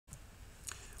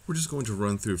We're just going to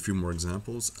run through a few more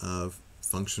examples of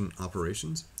function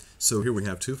operations. So here we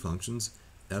have two functions,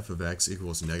 f of x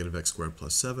equals negative x squared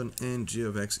plus 7 and g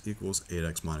of x equals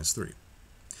 8x minus 3.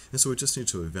 And so we just need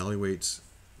to evaluate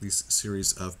these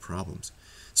series of problems,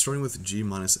 starting with g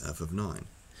minus f of 9.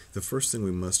 The first thing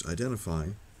we must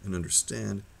identify and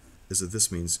understand is that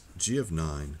this means g of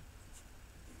 9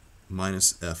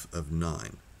 minus f of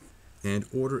 9. And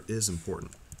order is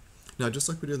important. Now, just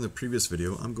like we did in the previous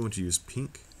video, I'm going to use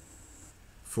pink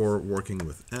for working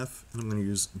with f, and I'm going to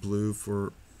use blue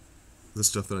for the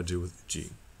stuff that I do with g.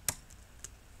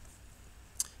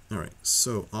 Alright,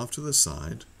 so off to the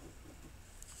side,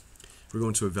 we're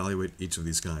going to evaluate each of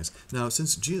these guys. Now,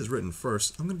 since g is written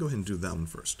first, I'm going to go ahead and do that one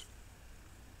first.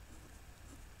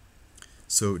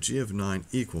 So g of 9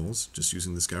 equals, just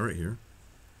using this guy right here,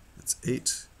 that's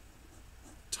 8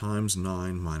 times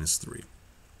 9 minus 3.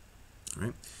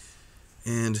 Alright,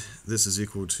 and this is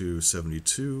equal to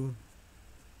 72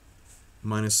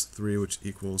 minus 3, which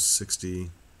equals 69.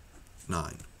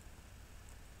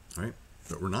 Alright,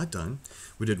 but we're not done.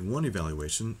 We did one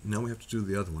evaluation, now we have to do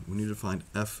the other one. We need to find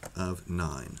f of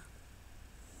 9.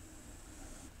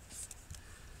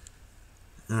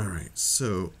 Alright,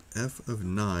 so f of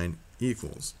 9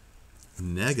 equals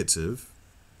negative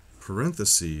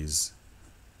parentheses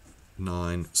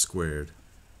 9 squared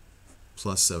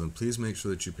plus 7. Please make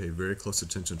sure that you pay very close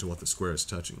attention to what the square is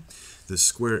touching. The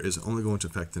square is only going to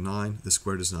affect the 9. The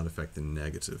square does not affect the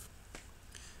negative.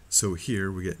 So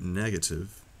here we get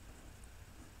negative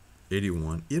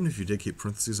 81. Even if you did keep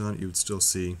parentheses on it, you would still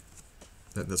see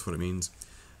that that's what it means.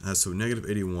 So negative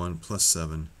 81 plus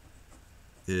 7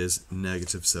 is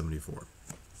negative 74.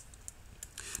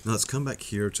 Now let's come back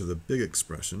here to the big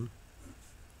expression,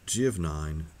 g of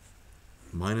 9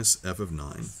 minus f of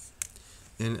 9.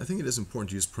 And I think it is important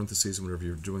to use parentheses whenever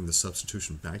you're doing the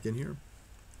substitution back in here.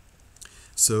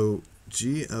 So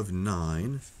g of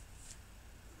 9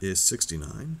 is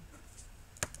 69,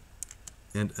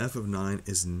 and f of 9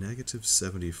 is negative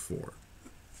 74.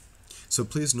 So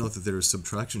please note that there is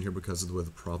subtraction here because of the way the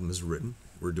problem is written.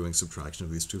 We're doing subtraction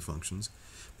of these two functions.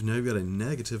 But now you've got a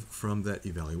negative from that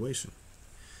evaluation.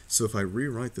 So if I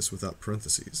rewrite this without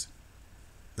parentheses,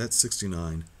 that's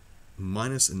 69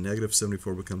 minus a negative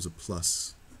 74 becomes a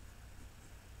plus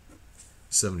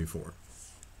 74.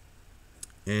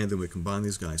 And then we combine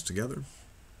these guys together,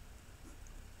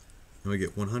 and we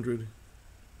get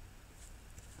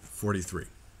 143.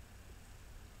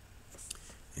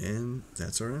 And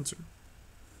that's our answer.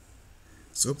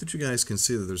 So I hope that you guys can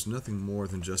see that there's nothing more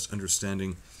than just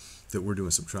understanding that we're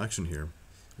doing subtraction here.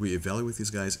 We evaluate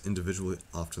these guys individually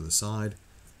off to the side.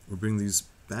 We bring these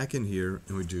back in here,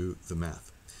 and we do the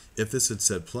math. If this had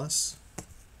said plus,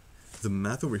 the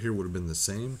math over here would have been the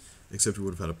same, except we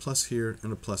would have had a plus here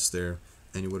and a plus there,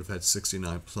 and you would have had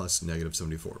 69 plus negative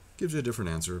 74. Gives you a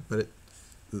different answer, but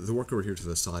the work over here to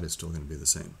the side is still going to be the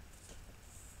same.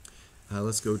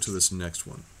 Let's go to this next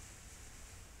one.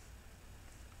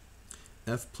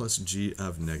 F plus g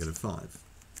of negative 5.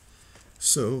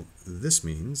 So this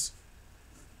means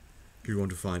you're going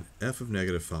to find f of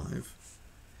negative 5.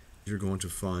 You're going to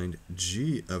find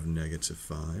g of negative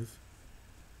 5.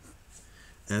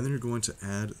 And then you're going to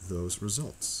add those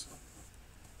results.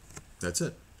 That's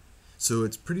it. So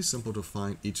it's pretty simple to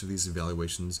find each of these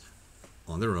evaluations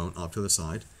on their own off to the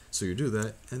side. So you do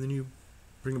that, and then you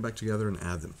bring them back together and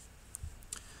add them.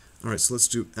 Alright, so let's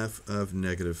do f of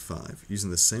negative 5 using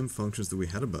the same functions that we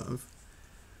had above.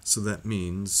 So that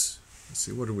means, let's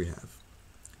see, what do we have?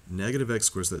 Negative x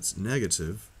squared, so that's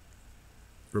negative.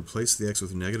 Replace the x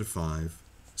with negative 5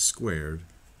 squared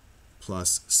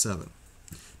plus 7.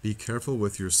 Be careful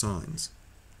with your signs.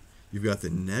 You've got the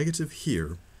negative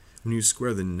here. When you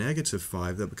square the negative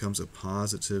 5, that becomes a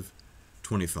positive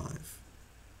 25.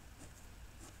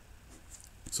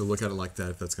 So look at it like that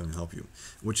if that's going to help you.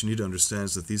 What you need to understand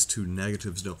is that these two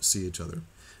negatives don't see each other.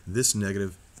 This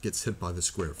negative gets hit by the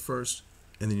square first,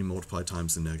 and then you multiply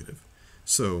times the negative.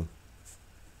 So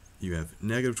you have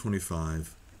negative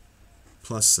 25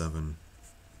 plus 7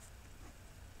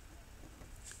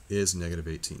 is negative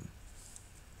 18.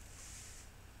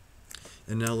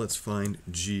 And now let's find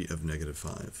g of negative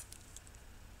 5.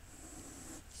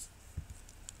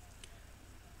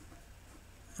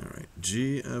 Alright,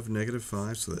 g of negative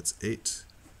 5, so that's 8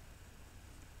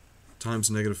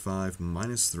 times negative 5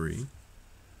 minus 3.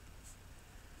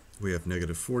 We have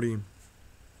negative 40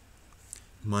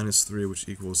 minus 3, which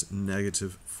equals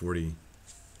negative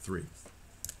 43.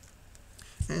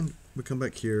 And we come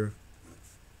back here,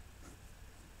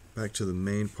 back to the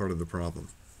main part of the problem.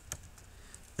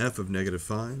 F of negative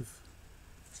 5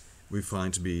 we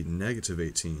find to be negative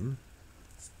 18.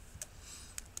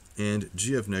 And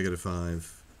g of negative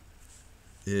 5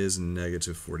 is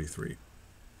negative 43.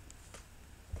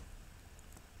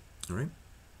 All right?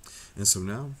 And so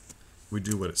now we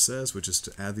do what it says, which is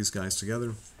to add these guys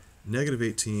together. Negative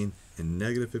 18 and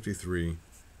negative 53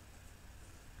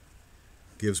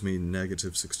 gives me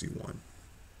negative 61.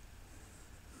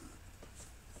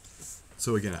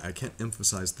 So again, I can't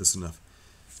emphasize this enough.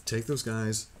 Take those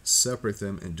guys, separate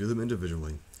them, and do them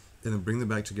individually, and then bring them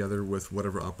back together with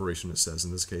whatever operation it says.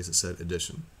 In this case, it said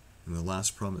addition. In the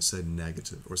last problem, it said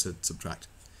negative, or said subtract.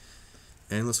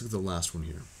 And let's look at the last one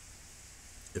here.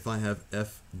 If I have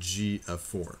fg of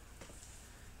 4,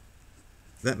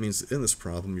 that means that in this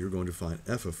problem, you're going to find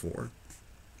f of 4,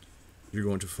 you're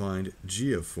going to find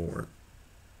g of 4,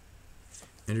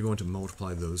 and you're going to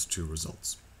multiply those two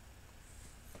results.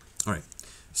 All right,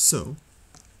 so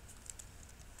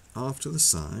off to the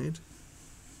side,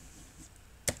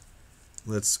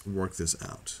 let's work this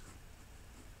out.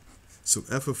 So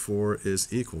f of 4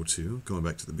 is equal to, going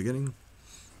back to the beginning,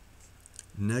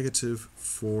 negative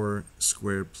 4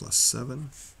 squared plus 7.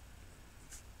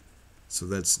 So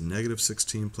that's negative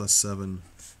 16 plus 7,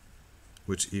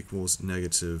 which equals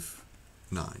negative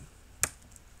 9.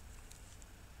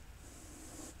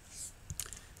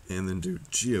 And then do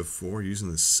g of 4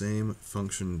 using the same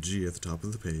function g at the top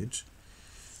of the page.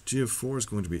 G of 4 is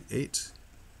going to be 8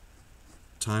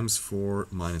 times 4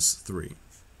 minus 3.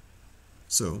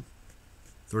 So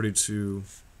 32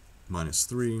 minus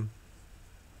 3,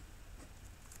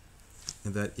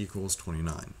 and that equals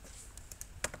 29.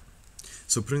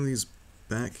 So putting these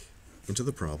back into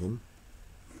the problem,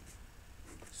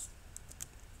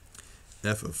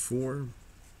 f of 4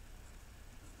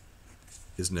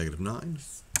 is negative 9,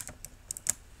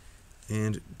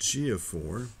 and g of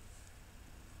 4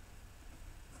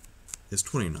 is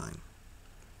 29.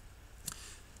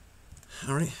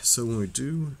 All right, so when we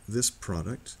do this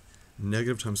product,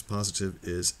 negative times positive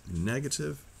is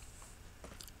negative.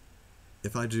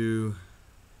 If I do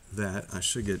that, I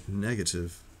should get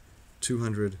negative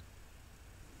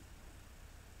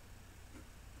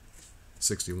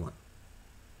 261.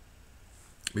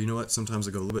 But you know what? Sometimes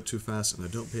I go a little bit too fast and I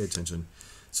don't pay attention.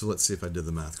 So let's see if I did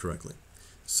the math correctly.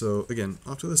 So again,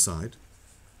 off to the side,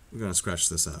 we're going to scratch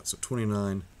this out. So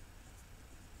 29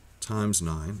 times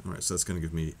 9. All right, so that's going to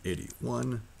give me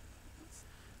 81.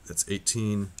 That's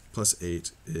 18 plus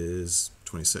 8 is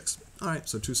 26. All right,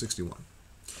 so 261.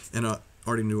 And I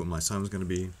already knew what my sign was going to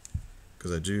be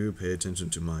because I do pay attention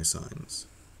to my signs.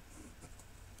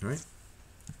 All right,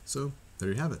 so there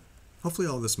you have it. Hopefully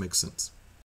all this makes sense.